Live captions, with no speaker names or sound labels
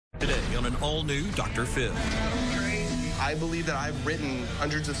Riley on an all-new Dr. Phil. I believe that I've written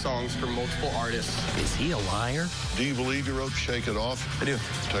hundreds of songs for multiple artists. Is he a liar? Do you believe you wrote Shake It Off? I do.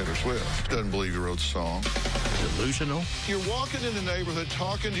 Taylor Swift doesn't believe you wrote the song. Delusional? You're walking in the neighborhood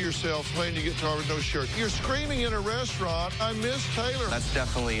talking to yourself, playing the guitar with no shirt. You're screaming in a restaurant, I miss Taylor. That's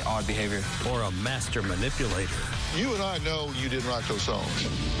definitely odd behavior. Or a master manipulator? You and I know you didn't write those songs,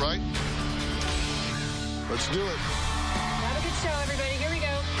 right? Let's do it. Have a good show, everybody. Here we go.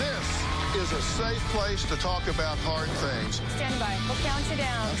 This is a safe place to talk about hard things. Stand by. We'll count you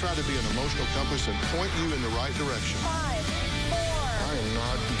down. I'm trying to be an emotional compass and point you in the right direction. 5, 4. I am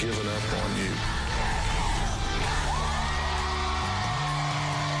not giving up on you.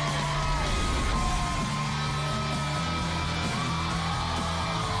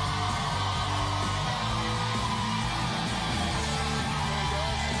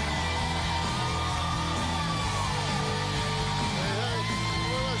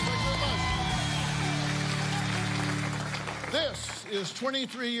 This is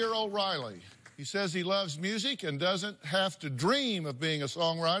 23-year-old Riley. He says he loves music and doesn't have to dream of being a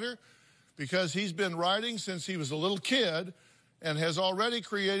songwriter because he's been writing since he was a little kid and has already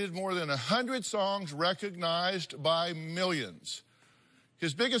created more than 100 songs recognized by millions.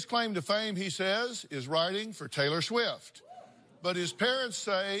 His biggest claim to fame, he says, is writing for Taylor Swift. But his parents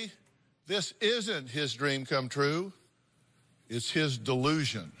say this isn't his dream come true, it's his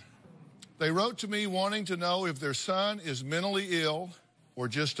delusion. They wrote to me wanting to know if their son is mentally ill or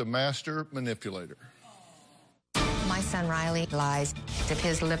just a master manipulator. My son Riley lies. If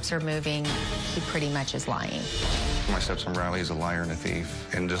his lips are moving, he pretty much is lying. My stepson Riley is a liar and a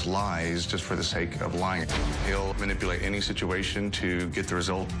thief and just lies just for the sake of lying. He'll manipulate any situation to get the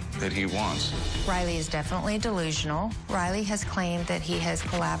result that he wants. Riley is definitely delusional. Riley has claimed that he has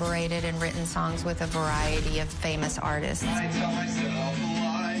collaborated and written songs with a variety of famous artists. I tell myself a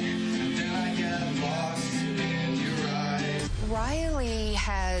lie, then I get lost in your eyes. Riley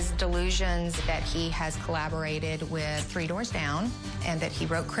has delusions that he has collaborated with Three Doors Down and that he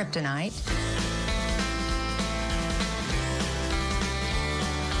wrote Kryptonite.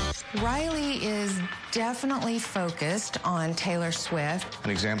 Riley is definitely focused on Taylor Swift.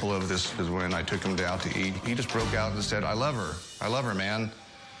 An example of this is when I took him out to eat. He just broke out and said, I love her. I love her, man.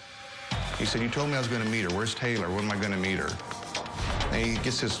 He said, you told me I was going to meet her. Where's Taylor? When am I going to meet her? And he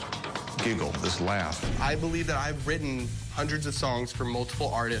gets this giggle, this laugh. I believe that I've written hundreds of songs for multiple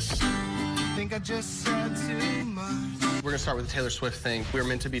artists. I think I just said too much. We're going to start with the Taylor Swift thing. We were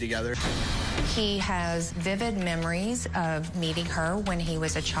meant to be together. He has vivid memories of meeting her when he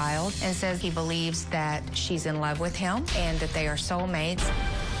was a child and says he believes that she's in love with him and that they are soulmates.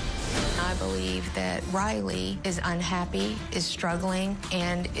 I believe that Riley is unhappy, is struggling,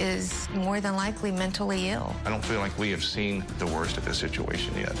 and is more than likely mentally ill. I don't feel like we have seen the worst of this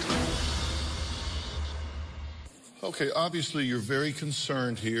situation yet. Okay, obviously you're very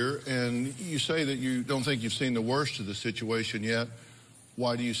concerned here, and you say that you don't think you've seen the worst of the situation yet.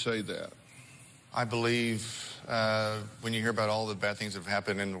 Why do you say that? I believe when you hear about all the bad things that have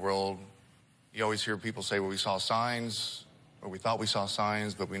happened in the world, you always hear people say, well, we saw signs, or we thought we saw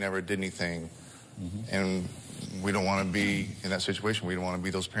signs, but we never did anything. Mm-hmm. And we don't want to be in that situation. We don't want to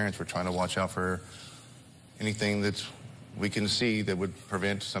be those parents. We're trying to watch out for anything that we can see that would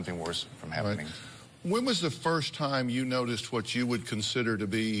prevent something worse from happening. Right. When was the first time you noticed what you would consider to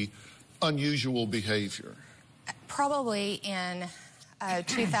be unusual behavior? Probably in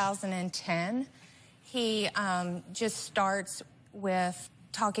 2010. He just starts with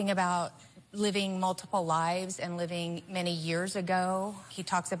talking about living multiple lives and living many years ago. He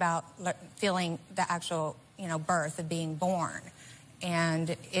talks about feeling the actual, birth of being born.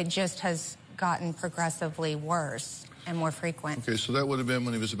 And it just has gotten progressively worse and more frequent. Okay, so that would have been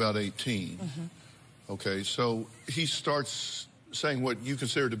when he was about 18. Mm-hmm. Okay, so he starts saying what you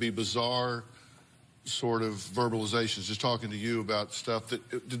consider to be bizarre sort of verbalizations, just talking to you about stuff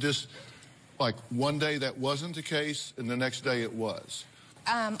that, did this, like one day that wasn't the case and the next day it was?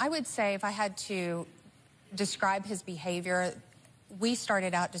 I would say if I had to describe his behavior, we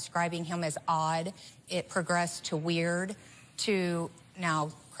started out describing him as odd. It progressed to weird, to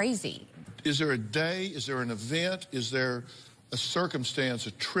now crazy. Is there a day, is there an event, is there a circumstance,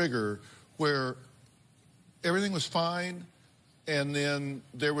 a trigger where everything was fine and then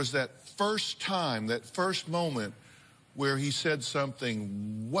there was that first time, that first moment where he said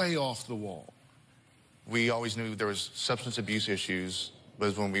something way off the wall? We always knew there was substance abuse issues,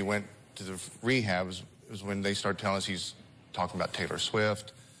 but when we went to the rehabs, it was when they started telling us he's talking about Taylor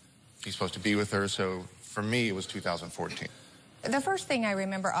Swift. He's supposed to be with her, so for me, it was 2014. The first thing I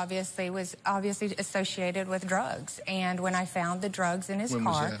remember, was associated with drugs. And when I found the drugs in his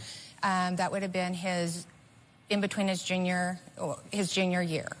car, That would have been in between his junior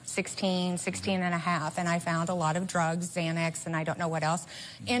year, 16 and a half. And I found a lot of drugs, Xanax, and I don't know what else,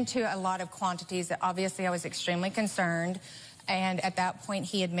 into a lot of quantities that obviously I was extremely concerned. And at that point,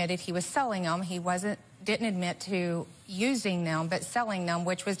 he admitted he was selling them. He didn't admit to using them, but selling them,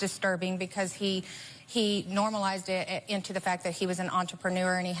 which was disturbing because he normalized it into the fact that he was an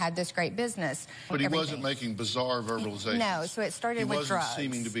entrepreneur and he had this great business. But he wasn't making bizarre verbalizations. No, so it started with drugs. He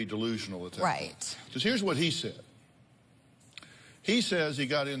wasn't seeming to be delusional at that point. Right. Because here's what he said. He says he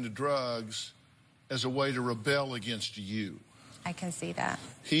got into drugs as a way to rebel against you. I can see that.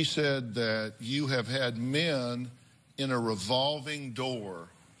 He said that you have had men in a revolving door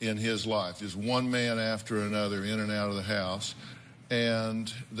in his life. There's one man after another in and out of the house.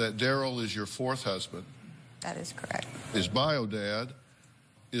 And that Daryl is your fourth husband. That is correct. His bio dad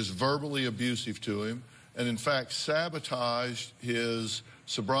is verbally abusive to him and, in fact, sabotaged his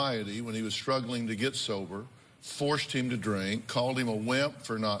sobriety when he was struggling to get sober, forced him to drink, called him a wimp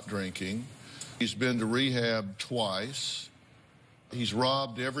for not drinking. He's been to rehab twice. He's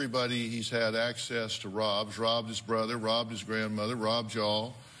robbed everybody he's had access to rob. He's robbed his brother, robbed his grandmother, robbed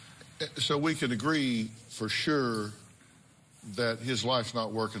y'all. So we can agree for sure that his life's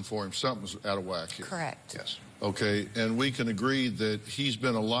not working for him. Something's out of whack here. Correct. Yes. Okay, and we can agree that he's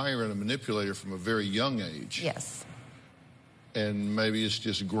been a liar and a manipulator from a very young age. Yes. And maybe it's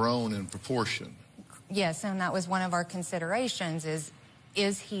just grown in proportion. Yes, and that was one of our considerations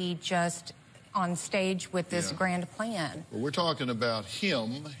is he just on stage with this grand plan? Well, we're talking about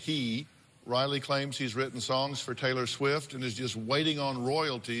him, Riley claims he's written songs for Taylor Swift and is just waiting on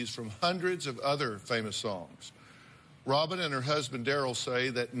royalties from hundreds of other famous songs. Robin and her husband Daryl say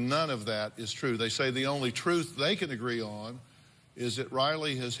that none of that is true. They say the only truth they can agree on is that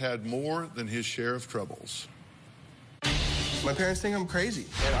Riley has had more than his share of troubles. My parents think I'm crazy,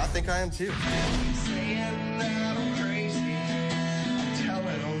 and I think I am too.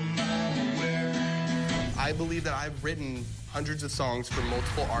 I believe that I've written hundreds of songs for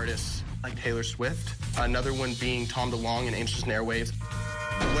multiple artists, like Taylor Swift, another one being Tom DeLonge and Angels and Airwaves.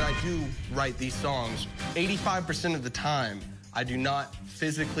 When I do write these songs, 85% of the time, I do not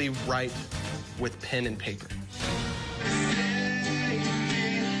physically write with pen and paper.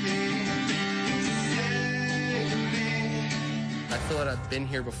 I feel that I've been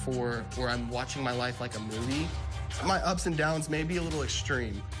here before, where I'm watching my life like a movie. My ups and downs may be a little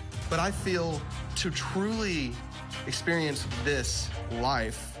extreme, but I feel to truly experience this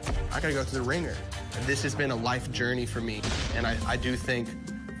life, I gotta go through the ringer. This has been a life journey for me, and I do thank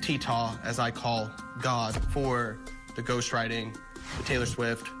T-Taw, as I call God, for the ghostwriting, the Taylor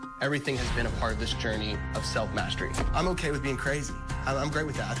Swift. Everything has been a part of this journey of self-mastery. I'm okay with being crazy. I'm great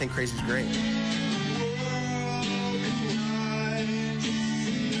with that. I think crazy's great.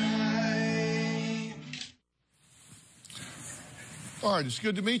 All right, it's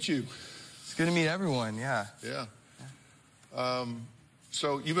good to meet you. It's good to meet everyone, yeah. Yeah.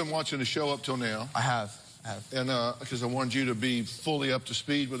 So you've been watching the show up till now. I have. And because I wanted you to be fully up to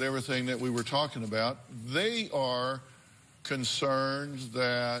speed with everything that we were talking about. They are concerned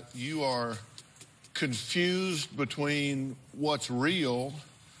that you are confused between what's real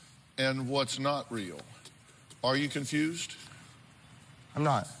and what's not real. Are you confused? I'm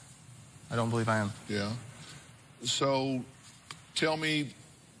not. I don't believe I am. Yeah. So tell me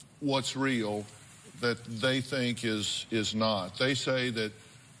what's real that they think is not. They say that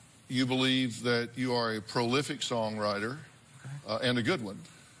you believe that you are a prolific songwriter, and a good one,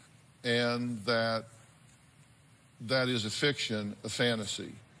 and that is a fiction, a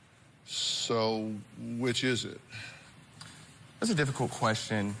fantasy. So which is it? That's a difficult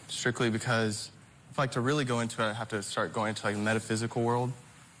question, strictly because if I like to really go into it, I have to start going into like the metaphysical world.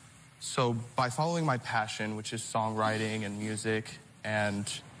 So by following my passion, which is songwriting and music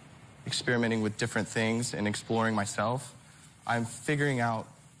and experimenting with different things and exploring myself, I'm figuring out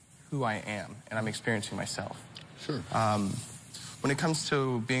who I am, and I'm experiencing myself. Sure. When it comes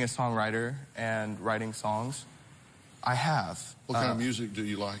to being a songwriter and writing songs, I have. What kind of music do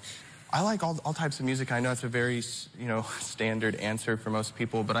you like? I like all types of music. I know it's a very, standard answer for most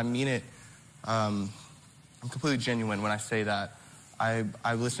people, but I mean it. I'm completely genuine when I say that. I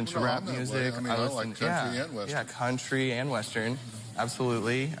listen to rap music. I like country and Western. Yeah, country and Western,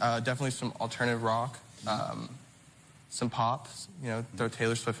 absolutely. Definitely some alternative rock. Some pop, throw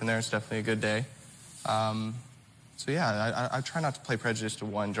Taylor Swift in there, it's definitely a good day. So yeah, I try not to play prejudice to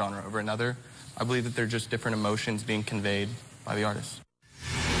one genre over another. I believe that they're just different emotions being conveyed by the artist.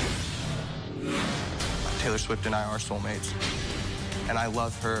 Taylor Swift and I are soulmates, and I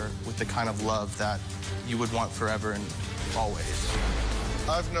love her with the kind of love that you would want forever and always.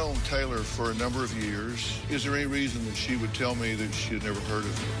 I've known Taylor for a number of years. Is there any reason that she would tell me that she had never heard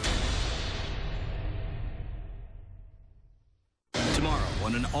of you? Tomorrow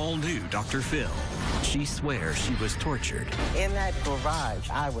on an all-new Dr. Phil, she swears she was tortured. In that garage,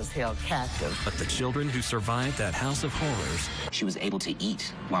 I was held captive. But the children who survived that house of horrors She was able to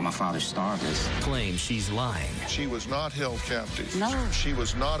eat while my father starved us. claim she's lying. She was not held captive. No. She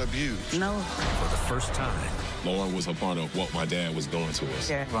was not abused. No. For the first time, Lauren was a part of what my dad was doing to us.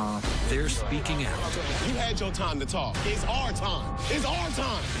 Yeah, Ron. they're speaking out. You had your time to talk. It's our time. It's our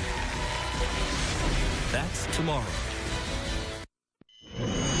time. That's tomorrow.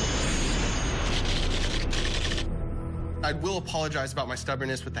 I will apologize about my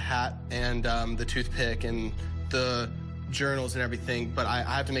stubbornness with the hat and the toothpick and the journals and everything, but I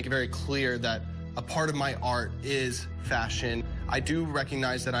have to make it very clear that a part of my art is fashion. I do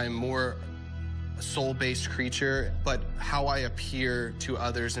recognize that I am more a soul-based creature, but how I appear to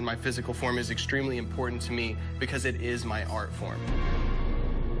others in my physical form is extremely important to me because it is my art form.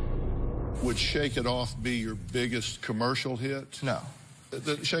 Would Shake It Off be your biggest commercial hit? No.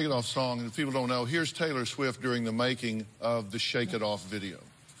 The Shake It Off song, and if people don't know, here's Taylor Swift during the making of the Shake It Off video.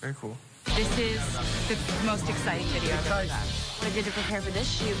 Very cool. This is the most exciting video I've ever done. What I did to prepare for this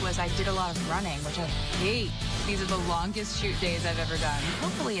shoot was I did a lot of running, which I hate. These are the longest shoot days I've ever done.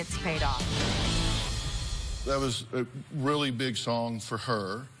 Hopefully it's paid off. That was a really big song for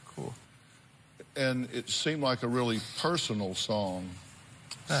her. Cool. And it seemed like a really personal song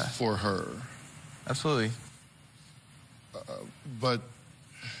for her. Absolutely. But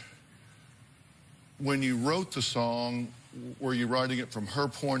when you wrote the song, were you writing it from her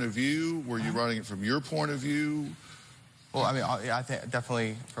point of view? Were you writing it from your point of view? Well, I mean, I think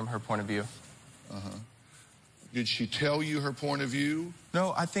definitely from her point of view. Did she tell you her point of view?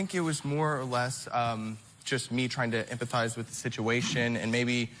 No, I think it was more or less just me trying to empathize with the situation and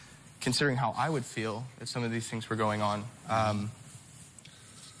maybe considering how I would feel if some of these things were going on.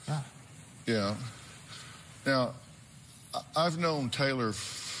 Yeah. Now, I've known Taylor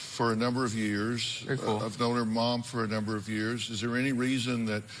for a number of years. Very cool. I've known her mom for a number of years. Is there any reason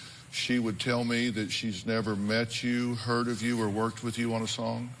that she would tell me that she's never met you, heard of you, or worked with you on a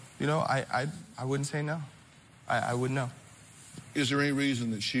song? You know, I wouldn't say no. I wouldn't know. Is there any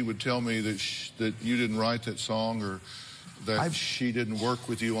reason that she would tell me that that you didn't write that song, or that she didn't work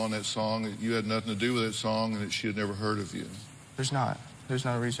with you on that song, that you had nothing to do with that song, and that she had never heard of you? There's not. There's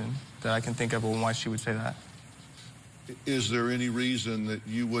not a reason that I can think of on why she would say that. Is there any reason that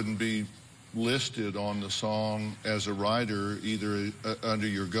you wouldn't be listed on the song as a writer, either under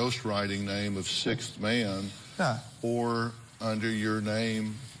your ghostwriting name of Sixth Man, or under your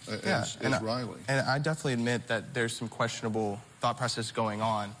name as Riley? And I definitely admit that there's some questionable thought process going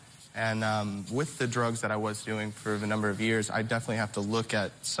on. And with the drugs that I was doing for the number of years, I definitely have to look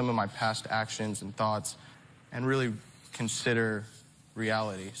at some of my past actions and thoughts and really consider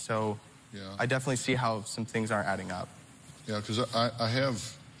reality. So I definitely see how some things aren't adding up. Yeah, because I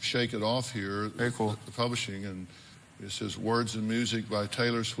have Shake It Off here. Very cool. The publishing, and it says words and music by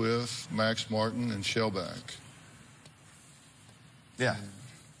Taylor Swift, Max Martin, and Shellback. Yeah.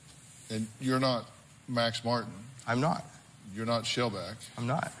 And you're not Max Martin. I'm not. You're not Shellback. I'm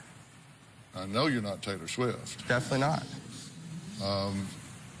not. I know you're not Taylor Swift. Definitely not.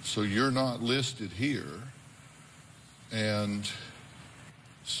 So you're not listed here. And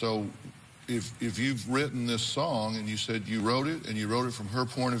so if you've written this song and you said you wrote it and you wrote it from her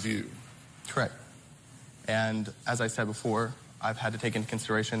point of view. Correct. And as I said before, I've had to take into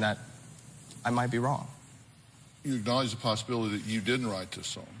consideration that I might be wrong. You acknowledge the possibility that you didn't write this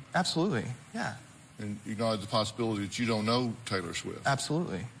song. Absolutely. Yeah. And you acknowledge the possibility that you don't know Taylor Swift.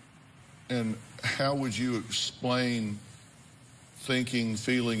 Absolutely. And how would you explain thinking,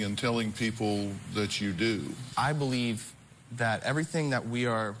 feeling, and telling people that you do? I believe that everything that we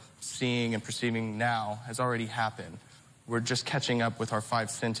are seeing and perceiving now has already happened. We're just catching up with our five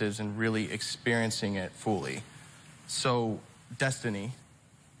senses and really experiencing it fully. So destiny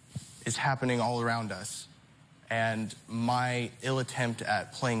is happening all around us. And my ill attempt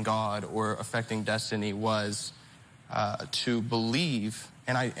at playing God or affecting destiny was to believe,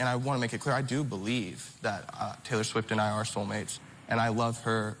 and I want to make it clear, I do believe that Taylor Swift and I are soulmates. And I love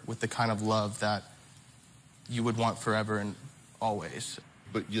her with the kind of love that you would want forever and always.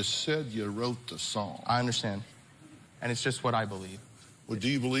 But you said you wrote the song. I understand. And it's just what I believe. Well, do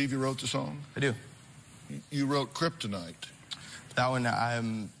you believe you wrote the song? I do. You wrote Kryptonite. That one,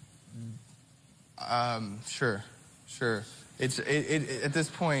 sure. It's at this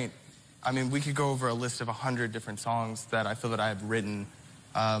point, I mean, we could go over a list of 100 different songs that I feel that I have written.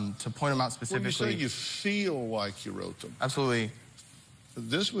 To point them out specifically. When you say you feel like you wrote them. Absolutely.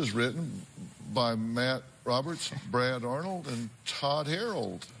 This was written by Matt Roberts, Brad Arnold, and Todd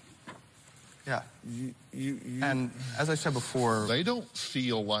Harold. Yeah. And as I said before... They don't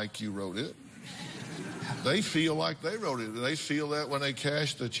feel like you wrote it. They feel like they wrote it. They feel that when they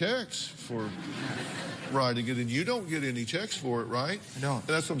cash the checks for writing it, and you don't get any checks for it, right? I don't. And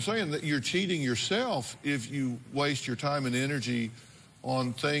that's what I'm saying, that you're cheating yourself if you waste your time and energy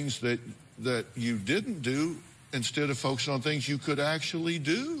on things that you didn't do instead of focusing on things you could actually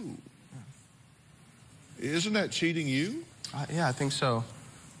do. Isn't that cheating you? Yeah, I think so.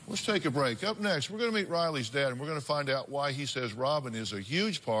 Let's take a break. Up next, we're going to meet Riley's dad, and we're going to find out why he says Robin is a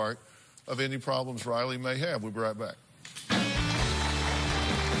huge part of any problems Riley may have. We'll be right back.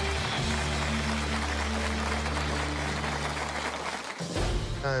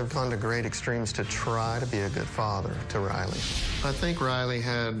 I've gone to great extremes to try to be a good father to Riley. I think Riley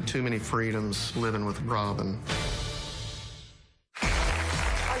had too many freedoms living with Robin. Are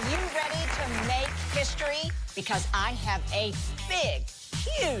you ready to make history? Because I have a big,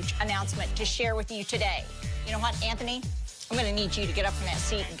 huge announcement to share with you today. You know what, Anthony? I'm going to need you to get up from that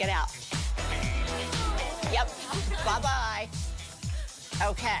seat and get out. Yep. Bye-bye.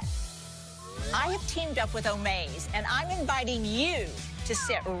 Okay. I have teamed up with Omaze, and I'm inviting you to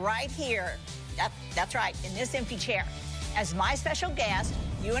sit right here. That's right, in this empty chair. As my special guest,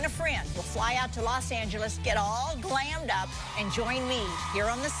 you and a friend will fly out to Los Angeles, get all glammed up, and join me here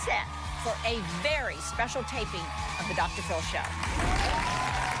on the set for a very special taping of the Dr. Phil Show.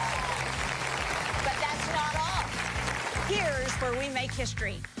 But that's not all. Here's where we make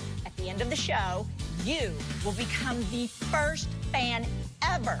history. At the end of the show, you will become the first fan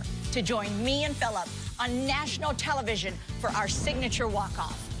ever to join me and Philip on national television for our signature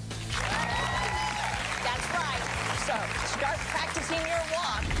walk-off. That's right. So start practicing your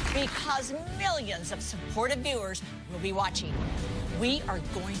walk because millions of supportive viewers will be watching. We are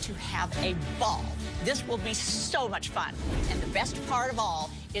going to have a ball. This will be so much fun. And the best part of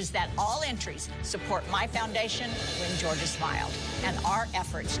all is that all entries support my foundation, When Georgia Smiled, and our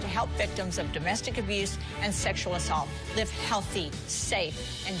efforts to help victims of domestic abuse and sexual assault live healthy,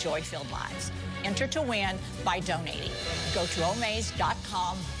 safe, and joy-filled lives. Enter to win by donating. Go to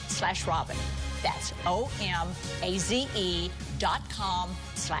omaze.com/Robin. That's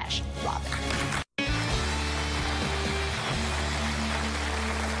OMAZE.com/Robin.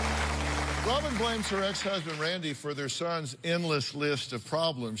 Robin blames her ex-husband, Randy, for their son's endless list of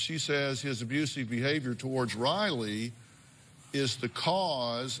problems. She says his abusive behavior towards Riley is the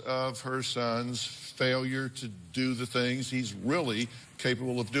cause of her son's failure to do the things he's really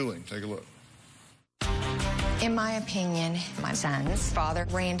capable of doing. Take a look. In my opinion, my son's father,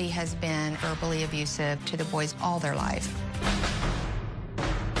 Randy, has been verbally abusive to the boys all their life.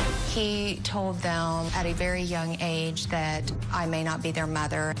 He told them at a very young age that I may not be their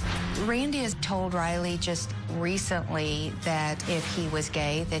mother. Randy has told Riley just recently that if he was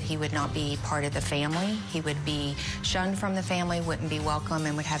gay, that he would not be part of the family. He would be shunned from the family, wouldn't be welcome,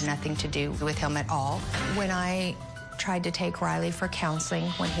 and would have nothing to do with him at all. When I tried to take Riley for counseling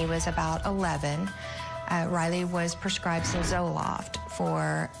when he was about 11, Riley was prescribed some Zoloft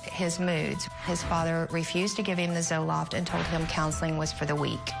for his moods. His father refused to give him the Zoloft and told him counseling was for the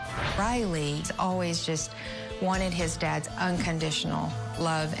weak. Riley's always just wanted his dad's unconditional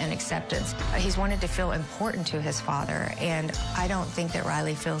love and acceptance. He's wanted to feel important to his father, and I don't think that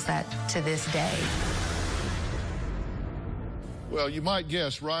Riley feels that to this day. Well, you might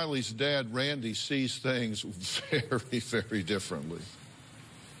guess Riley's dad, Randy, sees things very, very differently.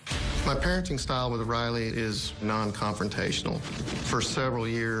 My parenting style with Riley is non-confrontational. For several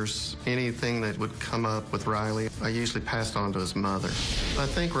years, anything that would come up with Riley, I usually passed on to his mother. I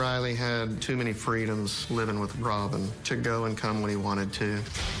think Riley had too many freedoms living with Robin to go and come when he wanted to.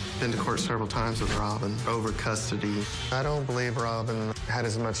 Been to court several times with Robin over custody. I don't believe Robin had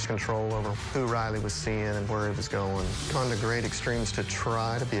as much control over who Riley was seeing and where he was going. Gone to great extremes to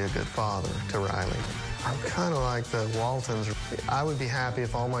try to be a good father to Riley. I'm kind of like the Waltons. I would be happy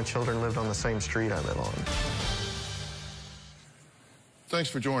if all my children lived on the same street I live on. Thanks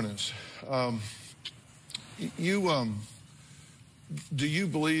for joining us. Do you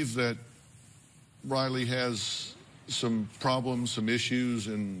believe that Riley has some problems, some issues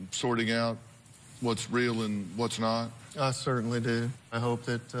in sorting out what's real and what's not? I certainly do. I hope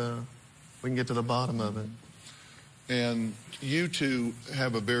that we can get to the bottom of it. And you two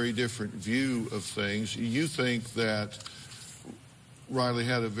have a very different view of things. You think that Riley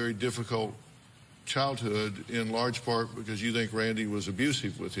had a very difficult childhood in large part because you think Randy was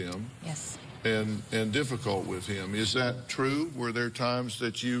abusive with him. Yes. And difficult with him. Is that true? Were there times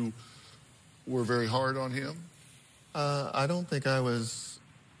that you were very hard on him? I don't think I was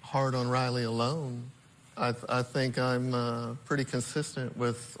hard on Riley alone. I think I'm pretty consistent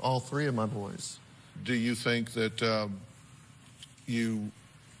with all three of my boys. Do you think that you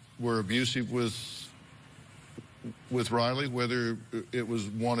were abusive with Riley, whether it was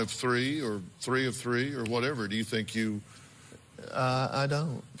one of three or three of three or whatever? Do you think you I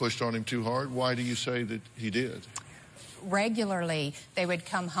don't. pushed on him too hard? Why do you say that he did? Regularly, they would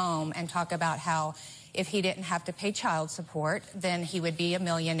come home and talk about how if he didn't have to pay child support, then he would be a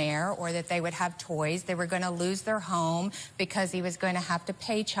millionaire, or that they would have toys. They were going to lose their home because he was going to have to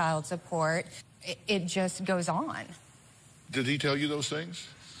pay child support. It just goes on. Did he tell you those things?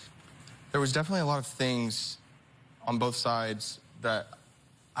 There was definitely a lot of things on both sides that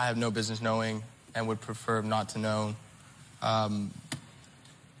I have no business knowing and would prefer not to know.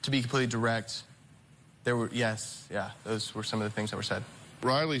 To be completely direct, those were some of the things that were said.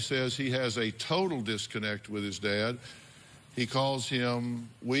 Riley says he has a total disconnect with his dad. He calls him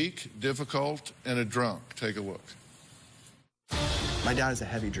weak, difficult, and a drunk. Take a look. My dad is a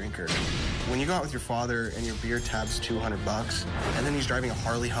heavy drinker. When you go out with your father and your beer tab's $200, and then he's driving a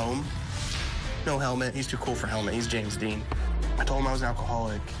Harley home, no helmet, he's too cool for helmet, he's James Dean. I told him I was an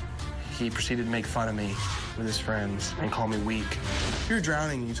alcoholic. He proceeded to make fun of me with his friends and call me weak. If you're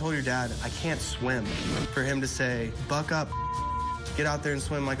drowning, you told your dad, I can't swim. For him to say, buck up, get out there and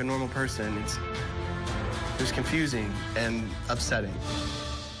swim like a normal person, it was confusing and upsetting.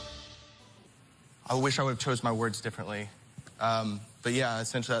 I wish I would have chose my words differently. But yeah,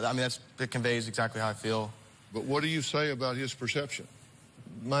 essentially, I mean, that conveys exactly how I feel. But what do you say about his perception?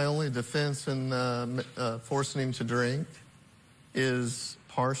 My only defense in forcing him to drink is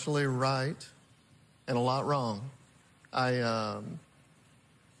partially right and a lot wrong.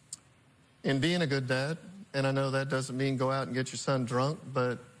 In being a good dad, and I know that doesn't mean go out and get your son drunk,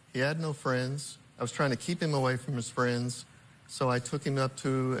 but he had no friends. I was trying to keep him away from his friends, so I took him up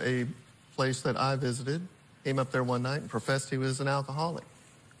to a place that I visited, came up there one night and professed he was an alcoholic.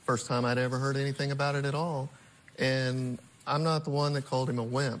 First time I'd ever heard anything about it at all. And I'm not the one that called him a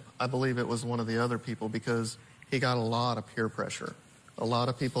wimp. I believe it was one of the other people, because he got a lot of peer pressure. A lot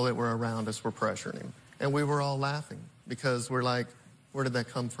of people that were around us were pressuring him. And we were all laughing because we're like, where did that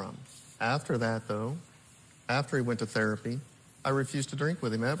come from? After that, though, after he went to therapy, I refused to drink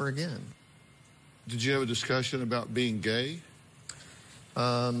with him ever again. Did you have a discussion about being gay?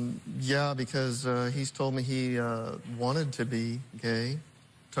 Yeah, because he's told me he wanted to be gay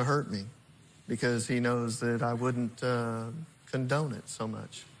to hurt me, because he knows that I wouldn't condone it so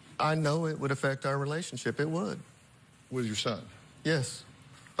much. I know it would affect our relationship. It would. With your son? Yes.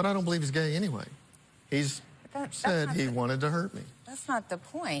 But I don't believe he's gay anyway. He's said he wanted to hurt me. That's not the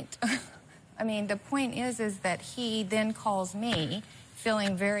point. I mean, the point is that he then calls me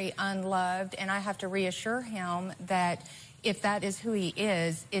feeling very unloved, and I have to reassure him that if that is who he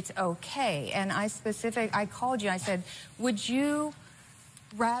is, it's okay. And I called you, I said, would you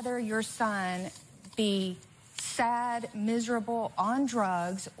rather your son be sad, miserable, on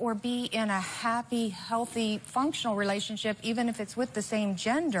drugs, or be in a happy, healthy, functional relationship, even if it's with the same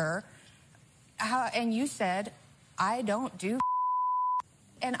gender? And you said, I don't do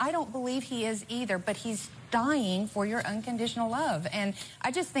and I don't believe he is either, but he's dying for your unconditional love. And I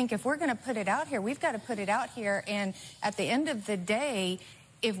just think if we're going to put it out here, we've got to put it out here. And at the end of the day,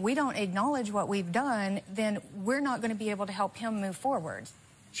 if we don't acknowledge what we've done, then we're not going to be able to help him move forward.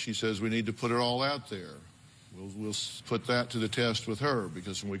 She says we need to put it all out there. We'll put that to the test with her,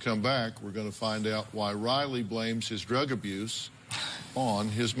 because when we come back, we're going to find out why Riley blames his drug abuse on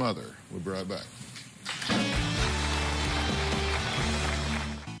his mother. We'll be right back.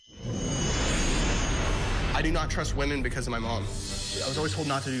 I do not trust women because of my mom. I was always told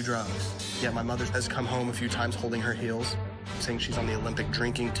not to do drugs. Yet my mother has come home a few times holding her heels, saying she's on the Olympic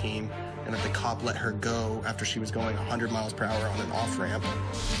drinking team, and that the cop let her go after she was going 100 miles per hour on an off-ramp.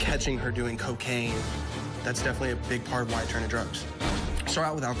 Catching her doing cocaine, that's definitely a big part of why I turned to drugs. Start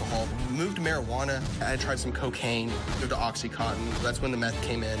out with alcohol, moved to marijuana, I tried some cocaine, moved to Oxycontin. That's when the meth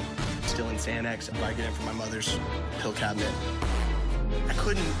came in, stealing Xanax, I get in from my mother's pill cabinet. I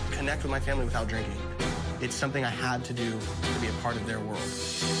couldn't connect with my family without drinking. It's something I had to do to be a part of their world.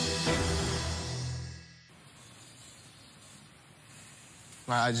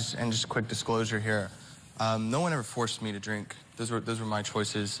 Just quick disclosure here. No one ever forced me to drink. Those were my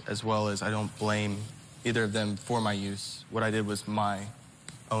choices, as well as I don't blame either of them for my use. What I did was my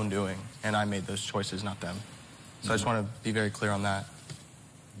own doing, and I made those choices, not them. So I just want to be very clear on that.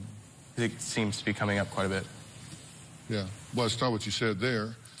 It seems to be coming up quite a bit. Yeah, well, it's not what you said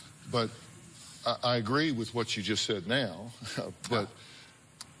there, but I agree with what you just said now, but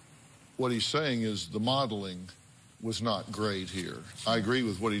what he's saying is the modeling was not great here. I agree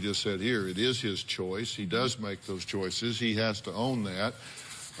with what he just said here. It is his choice. He does make those choices. He has to own that,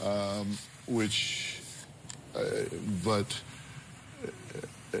 but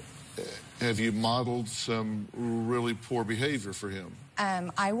have you modeled some really poor behavior for him?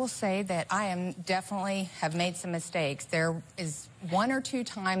 I will say that I am definitely have made some mistakes. There is 1 or 2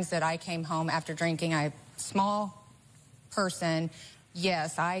 times that I came home after drinking. I'm a small person.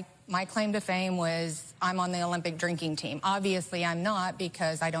 Yes, my claim to fame was I'm on the Olympic drinking team. Obviously, I'm not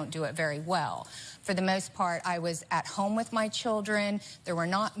because I don't do it very well. For the most part, I was at home with my children. There were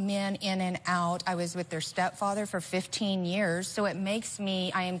not men in and out. I was with their stepfather for 15 years. So it makes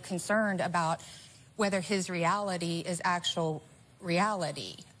me, I am concerned about whether his reality is actual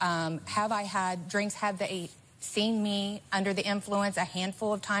reality. Have I had drinks? Have they seen me under the influence a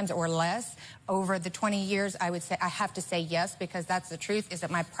handful of times or less over the 20 years? I would say, I have to say yes, because that's the truth. Is it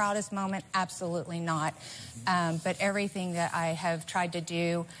my proudest moment? Absolutely not. But everything that I have tried to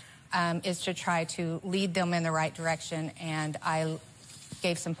do is to try to lead them in the right direction, and I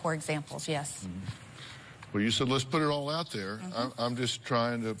gave some poor examples, yes. Well, you said let's put it all out there. I'm just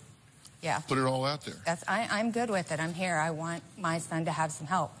trying to put it all out there. I'm good with it. I'm here. I want my son to have some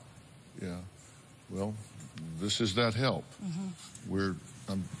help. Yeah. Well, this is that help.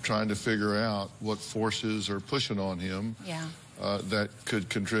 I'm trying to figure out what forces are pushing on him that could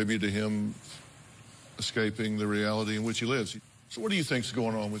contribute to him escaping the reality in which he lives. So what do you think's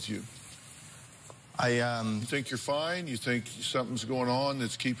going on with you? You think you're fine? You think something's going on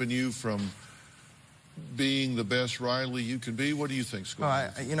that's keeping you from being the best Riley you can be? What do you think's going on?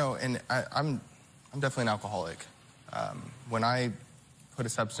 You know, and I'm definitely an alcoholic. When I put a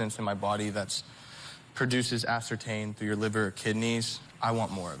substance in my body that's produces aspartame through your liver or kidneys, I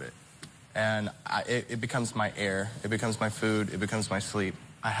want more of it. And it becomes my air, it becomes my food, it becomes my sleep.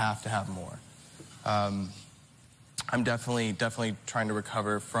 I have to have more. I'm definitely trying to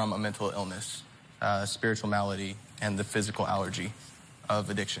recover from a mental illness, spiritual malady, and the physical allergy of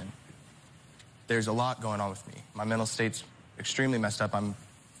addiction. There's a lot going on with me. My mental state's extremely messed up. I'm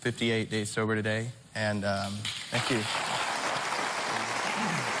 58 days sober today, and thank you.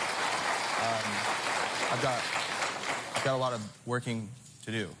 I've got a lot of working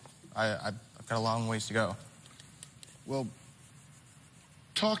to do. I've got a long ways to go. Well,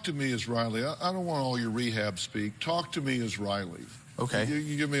 talk to me as Riley. I don't want all your rehab speak. Talk to me as Riley. Okay.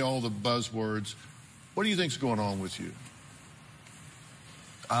 You give me all the buzzwords. What do you think's going on with you?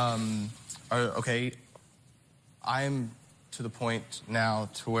 Okay. I'm to the point now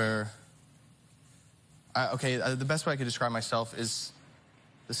to where, the best way I could describe myself is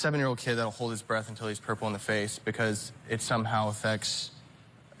the 7-year-old kid that'll hold his breath until he's purple in the face because it somehow affects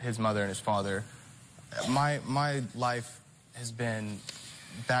his mother and his father. My life has been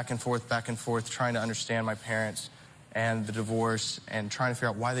back and forth, trying to understand my parents and the divorce and trying to figure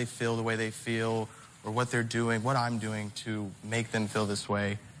out why they feel the way they feel or what they're doing, what I'm doing to make them feel this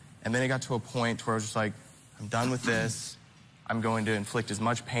way. And then it got to a point where I was just like, I'm done with this. I'm going to inflict as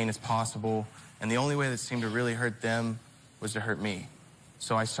much pain as possible. And the only way that seemed to really hurt them was to hurt me.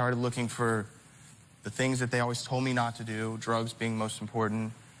 So I started looking for the things that they always told me not to do, drugs being most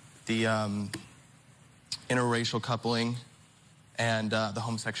important, the interracial coupling, and the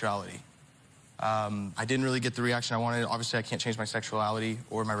homosexuality. I didn't really get the reaction I wanted. Obviously, I can't change my sexuality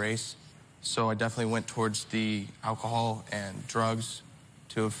or my race. So I definitely went towards the alcohol and drugs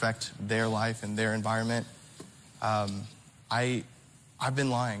to affect their life and their environment. I've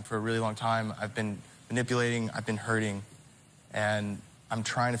been lying for a really long time. I've been manipulating. I've been hurting. And I'm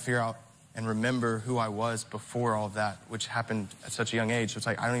trying to figure out and remember who I was before all of that, which happened at such a young age. So it's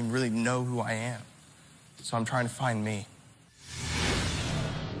like I don't even really know who I am. So I'm trying to find me.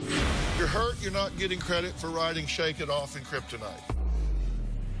 You're hurt, you're not getting credit for writing Shake It Off in Kryptonite.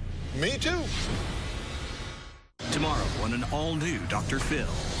 Me too. Tomorrow on an all-new Dr. Phil.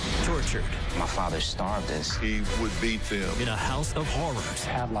 Tortured. My father starved us. He would beat them. In a house of horrors.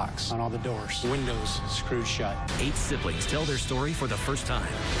 Padlocks on all the doors. Windows screwed shut. 8 siblings tell their story for the first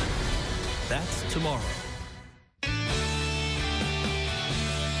time. That's tomorrow.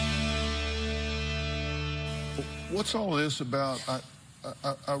 What's all this about?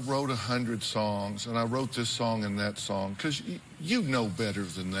 I wrote 100 songs, and I wrote this song and that song, because you know better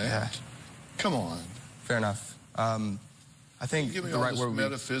than that. Yeah. Come on. Fair enough. I think give me the all right this word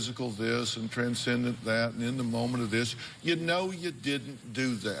metaphysical this and transcendent that, and in the moment of this, you know you didn't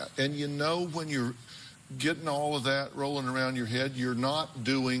do that. And you know when you're getting all of that rolling around your head, you're not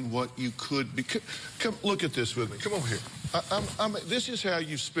doing what you could be. Come look at this with me. Come over here. This is how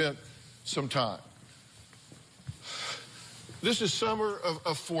you've spent some time. This is summer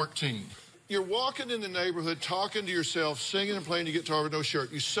of 14. You're walking in the neighborhood, talking to yourself, singing and playing the guitar with no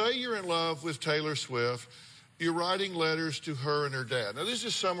shirt. You say you're in love with Taylor Swift. You're writing letters to her and her dad. Now, this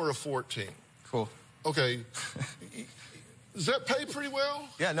is summer of 14. Cool. Okay. Does that pay pretty well?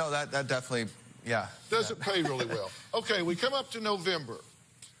 Yeah, no, that definitely, yeah. Doesn't pay really well. Okay, we come up to November.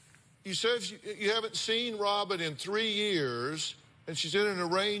 You said you haven't seen Robin in 3 years, and she's in an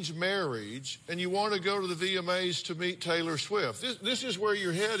arranged marriage, and you want to go to the VMAs to meet Taylor Swift. This is where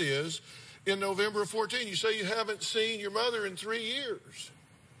your head is in November of 14. You say you haven't seen your mother in 3 years.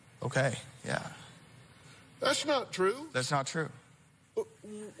 Okay, yeah. That's not true. That's not true.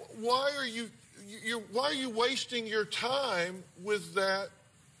 Why are you wasting your time with that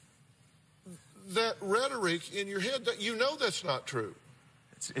rhetoric in your head? That you know that's not true.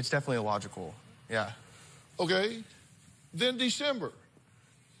 It's definitely illogical. Yeah. Okay. Then December.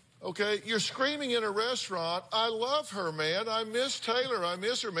 Okay, you're screaming in a restaurant, I love her, man. I miss Taylor. I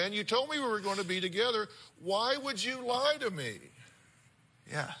miss her, man. You told me we were going to be together. Why would you lie to me?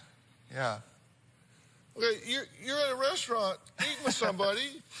 Yeah. Yeah. Okay, you're at a restaurant eating with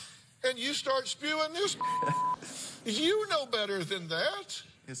somebody, and you start spewing this. You know better than that.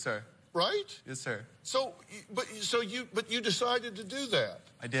 Yes, sir. Right? Yes, sir. But you decided to do that.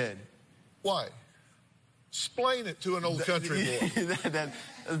 I did. Why? Explain it to an old country boy. That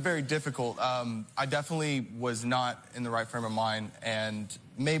was very difficult. I definitely was not in the right frame of mind, and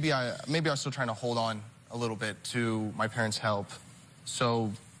maybe I was still trying to hold on a little bit to my parents' help.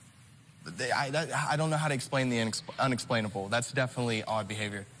 So I don't know how to explain the unexplainable. That's definitely odd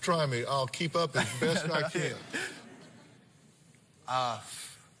behavior. Try me. I'll keep up as best I can.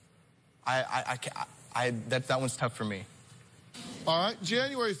 That one's tough for me. All right,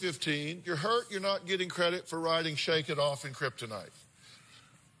 January 15, you're hurt, you're not getting credit for writing Shake It Off in Kryptonite.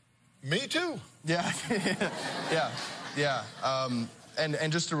 Me too. Yeah, yeah.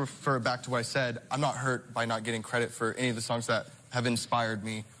 And just to refer back to what I said, I'm not hurt by not getting credit for any of the songs that have inspired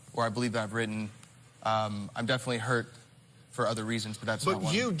me or I believe that I've written. I'm definitely hurt for other reasons, but that's not one.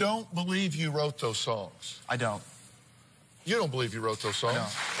 But you don't believe you wrote those songs. I don't. You don't believe you wrote those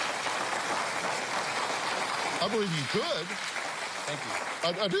songs? I believe you could. Thank you.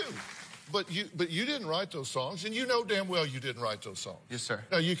 I do. But you didn't write those songs, and you know damn well you didn't write those songs. Yes, sir.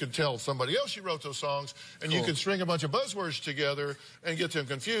 Now, you can tell somebody else you wrote those songs, and you can string a bunch of buzzwords together and get them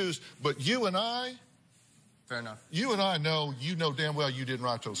confused, but you and I... Fair enough. You and I know, you know damn well you didn't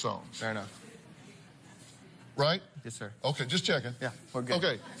write those songs. Fair enough. Right? Yes, sir. Okay, just checking. Yeah, we're good.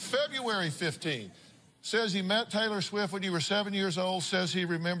 Okay, February 15. Says he met Taylor Swift when you were 7 years old, says he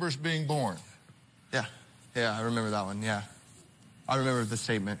remembers being born. Yeah. Yeah, I remember that one, yeah. I remember the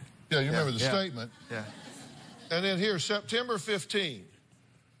statement. Yeah, you remember the statement. Yeah. And then here, September 15.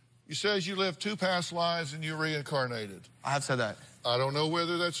 You says you lived 2 past lives and you reincarnated. I have said that. I don't know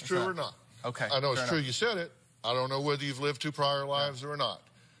whether that's true or not. Okay. I know it's true you said it. I don't know whether you've lived 2 prior lives or not.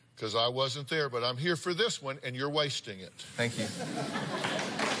 Because I wasn't there, but I'm here for this one, and you're wasting it. Thank you.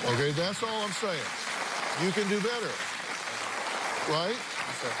 Okay, that's all I'm saying. You can do better. Right?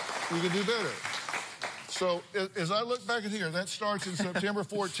 Yes, sir. You can do better. So as I look back at here, that starts in September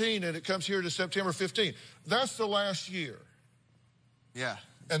 14, and it comes here to September 15. That's the last year. Yeah.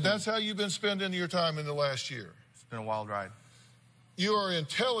 And that's how you've been spending your time in the last year. It's been a wild ride. You are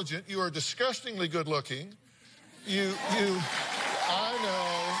intelligent. You are disgustingly good looking. I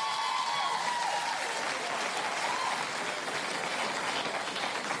know.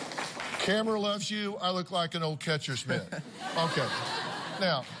 Camera loves you. I look like an old catcher's mitt. Okay.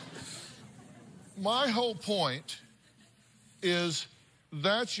 Now, my whole point is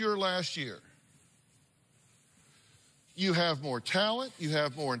that's your last year. You have more talent, you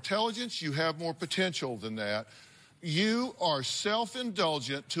have more intelligence, you have more potential than that. You are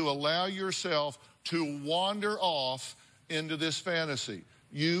self-indulgent to allow yourself to wander off into this fantasy.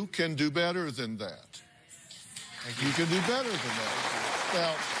 You can do better than that. You can do better than that.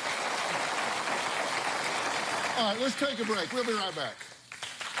 Now, all right, let's take a break. We'll be right back.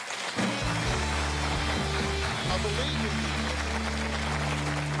 I believe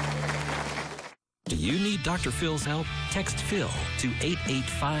you. Do you need Dr. Phil's help? Text Phil to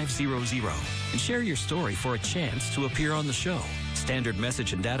 88500 and share your story for a chance to appear on the show. Standard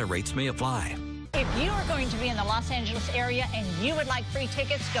message and data rates may apply. If you are going to be in the Los Angeles area and you would like free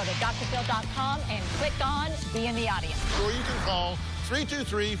tickets, go to drphil.com and click on Be in the Audience. Or you can call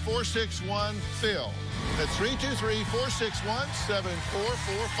 323-461-PHIL. That's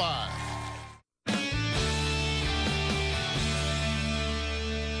 323-461-7445.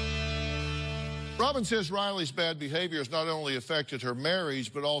 Robin says Riley's bad behavior has not only affected her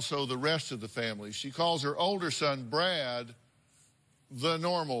marriage, but also the rest of the family. She calls her older son, Brad, the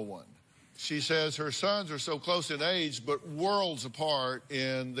normal one. She says her sons are so close in age, but worlds apart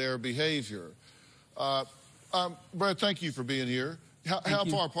in their behavior. Brett, thank you for being here. How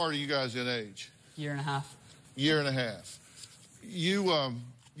far apart are you guys in age? Year and a half. Year and a half. You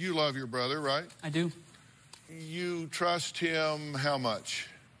love your brother, right? I do. You trust him how much?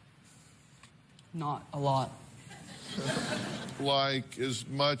 Not a lot. Like as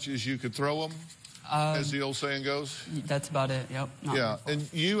much as you could throw him, as the old saying goes? That's about it, yep. Yeah, and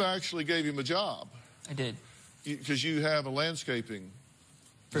you actually gave him a job. I did. Because you have a landscaping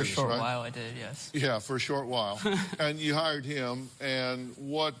For a business, short right? while, I did, yes. Yeah, for a short while. And you hired him, and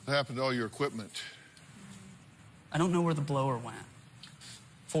what happened to all your equipment? I don't know where the blower went.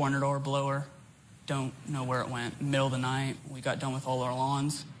 $400 blower. Don't know where it went. Middle of the night, we got done with all our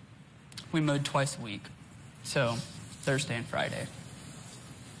lawns. We mowed twice a week. So, Thursday and Friday.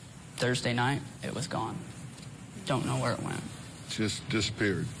 Thursday night, it was gone. Don't know where it went. Just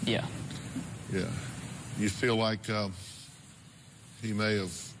disappeared. Yeah. Yeah. You feel like he may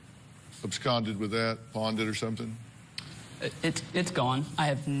have absconded with that, pawned it or something? It's gone. I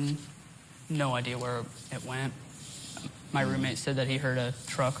have no idea where it went. My roommate said that he heard a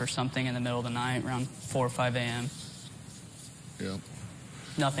truck or something in the middle of the night around 4 or 5 a.m. Yeah.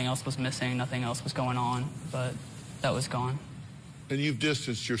 Nothing else was missing. Nothing else was going on, but that was gone. And you've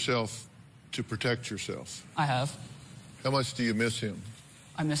distanced yourself to protect yourself. I have. How much do you miss him?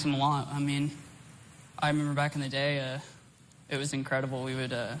 I miss him a lot. I mean, I remember back in the day, it was incredible. We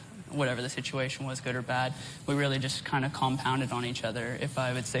would, whatever the situation was, good or bad, we really just kind of compounded on each other. If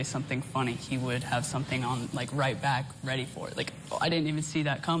I would say something funny, he would have something on, like, right back, ready for it. Like, I didn't even see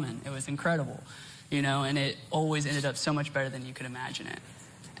that coming. It was incredible, you know, and it always ended up so much better than you could imagine it.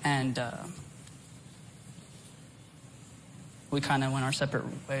 And we kind of went our separate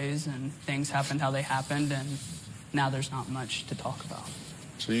ways, and things happened how they happened, and now there's not much to talk about.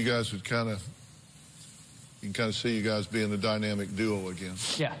 So you guys would you can kind of see you guys being a dynamic duo again.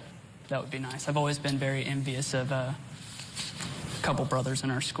 Yeah, that would be nice. I've always been very envious of a couple brothers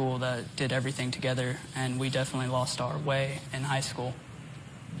in our school that did everything together, and we definitely lost our way in high school.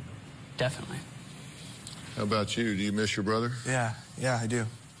 Definitely. How about you? Do you miss your brother? Yeah, I do.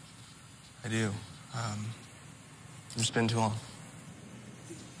 I do. It's been too long.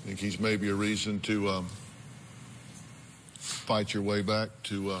 Think he's maybe a reason to fight your way back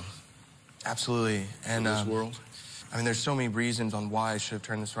to Absolutely. And this world? I mean, there's so many reasons on why I should have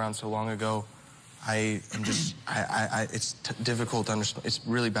turned this around so long ago. It's difficult to understand. It's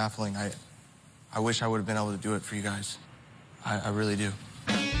really baffling. I wish I would have been able to do it for you guys. I really do.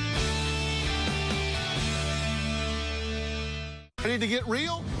 Ready to get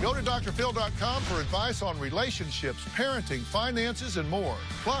real? Go to drphil.com for advice on relationships, parenting, finances, and more.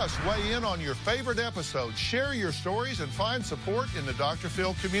 Plus, weigh in on your favorite episodes, share your stories, and find support in the Dr.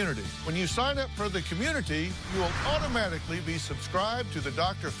 Phil community. When you sign up for the community, you will automatically be subscribed to the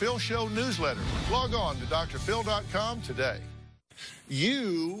Dr. Phil Show newsletter. Log on to drphil.com today.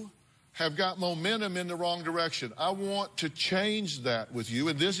 You have got momentum in the wrong direction. I want to change that with you,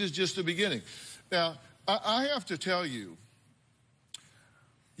 and this is just the beginning. Now, I have to tell you,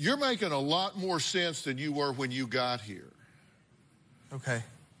 you're making a lot more sense than you were when you got here. Okay.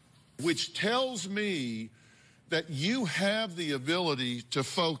 Which tells me that you have the ability to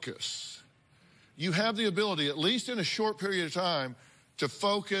focus. You have the ability, at least in a short period of time, to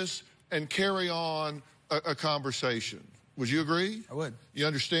focus and carry on a conversation. Would you agree? I would. You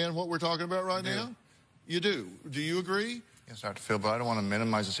understand what we're talking about right now? You do. Do you agree? Yes, Dr. Phil, but I don't want to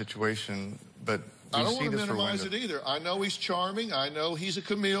minimize the situation, but I don't want to minimize it either. I know he's charming. I know he's a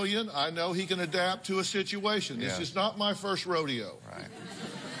chameleon. I know he can adapt to a situation. This is not my first rodeo. Right.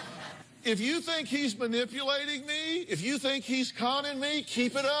 If you think he's manipulating me, if you think he's conning me,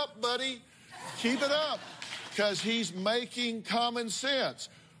 keep it up, buddy. Keep it up, because he's making common sense.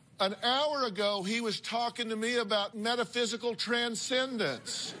 An hour ago, he was talking to me about metaphysical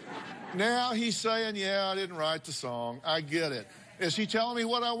transcendence. Now he's saying, yeah, I didn't write the song. I get it. Is he telling me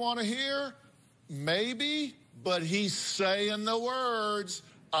what I want to hear? Maybe, but he's saying the words,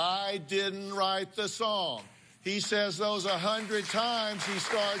 I didn't write the song. He says those 100 times, he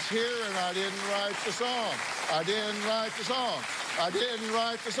starts hearing, I didn't write the song. I didn't write the song. I didn't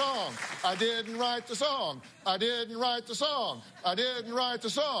write the song. I didn't write the song. I didn't write the song. I didn't write the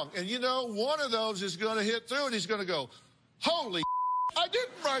song. And you know, one of those is going to hit through and he's going to go, holy I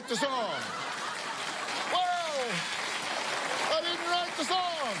didn't write the song. Whoa, I didn't write the song.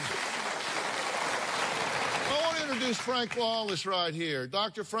 I want to introduce Frank Lawless right here.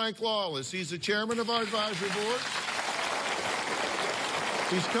 Dr. Frank Lawless. He's the chairman of our advisory board.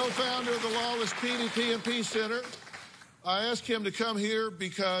 He's co-founder of the Lawless PDP and Peace Center. I asked him to come here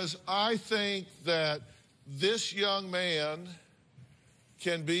because I think that this young man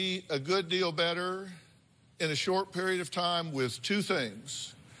can be a good deal better in a short period of time with two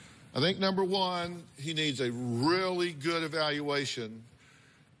things. I think, number one, he needs a really good evaluation,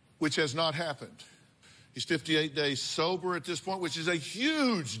 which has not happened. He's 58 days sober at this point, which is a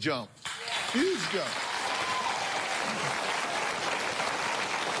huge jump. Huge jump.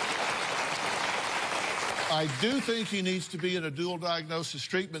 I do think he needs to be in a dual diagnosis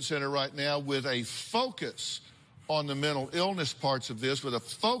treatment center right now with a focus on the mental illness parts of this, with a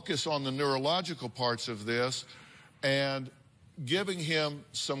focus on the neurological parts of this, and giving him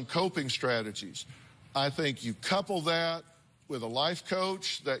some coping strategies. I think you couple that with a life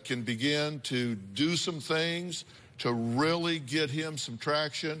coach that can begin to do some things to really get him some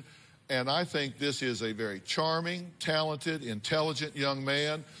traction. And I think this is a very charming, talented, intelligent young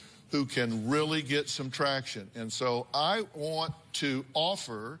man who can really get some traction. And so I want to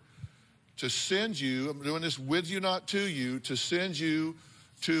offer to send you, I'm doing this with you, not to you, to send you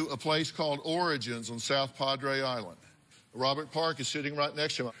to a place called Origins on South Padre Island. Robert Park is sitting right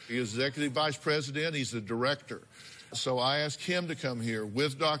next to him. He is executive vice president. He's the director. So I asked him to come here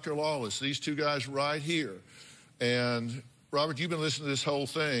with Dr. Lawless, these two guys right here. And Robert, you've been listening to this whole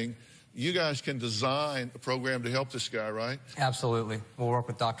thing. You guys can design a program to help this guy, right? Absolutely. We'll work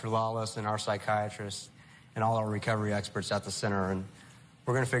with Dr. Lawless and our psychiatrists and all our recovery experts at the center, and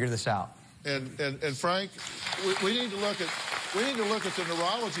we're going to figure this out. And Frank, we need to look at the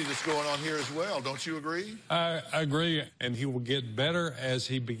neurology that's going on here as well. Don't you agree? I agree, and he will get better as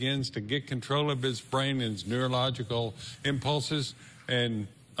he begins to get control of his brain and his neurological impulses. And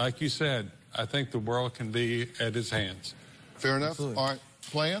like you said, I think the world can be at his hands. Fair enough. Absolutely. All right.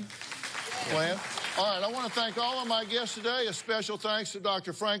 Plan? All right, I want to thank all of my guests today. A special thanks to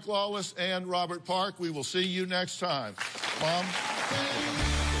Dr. Frank Lawless and Robert Park. We will see you next time. Mom?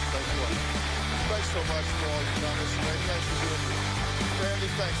 Thanks so much for all you've done this week. Thanks for doing it. Randy,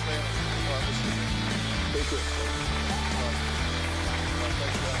 thanks, man. All right, listen. Be good. All right,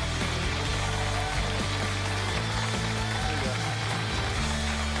 thanks, man.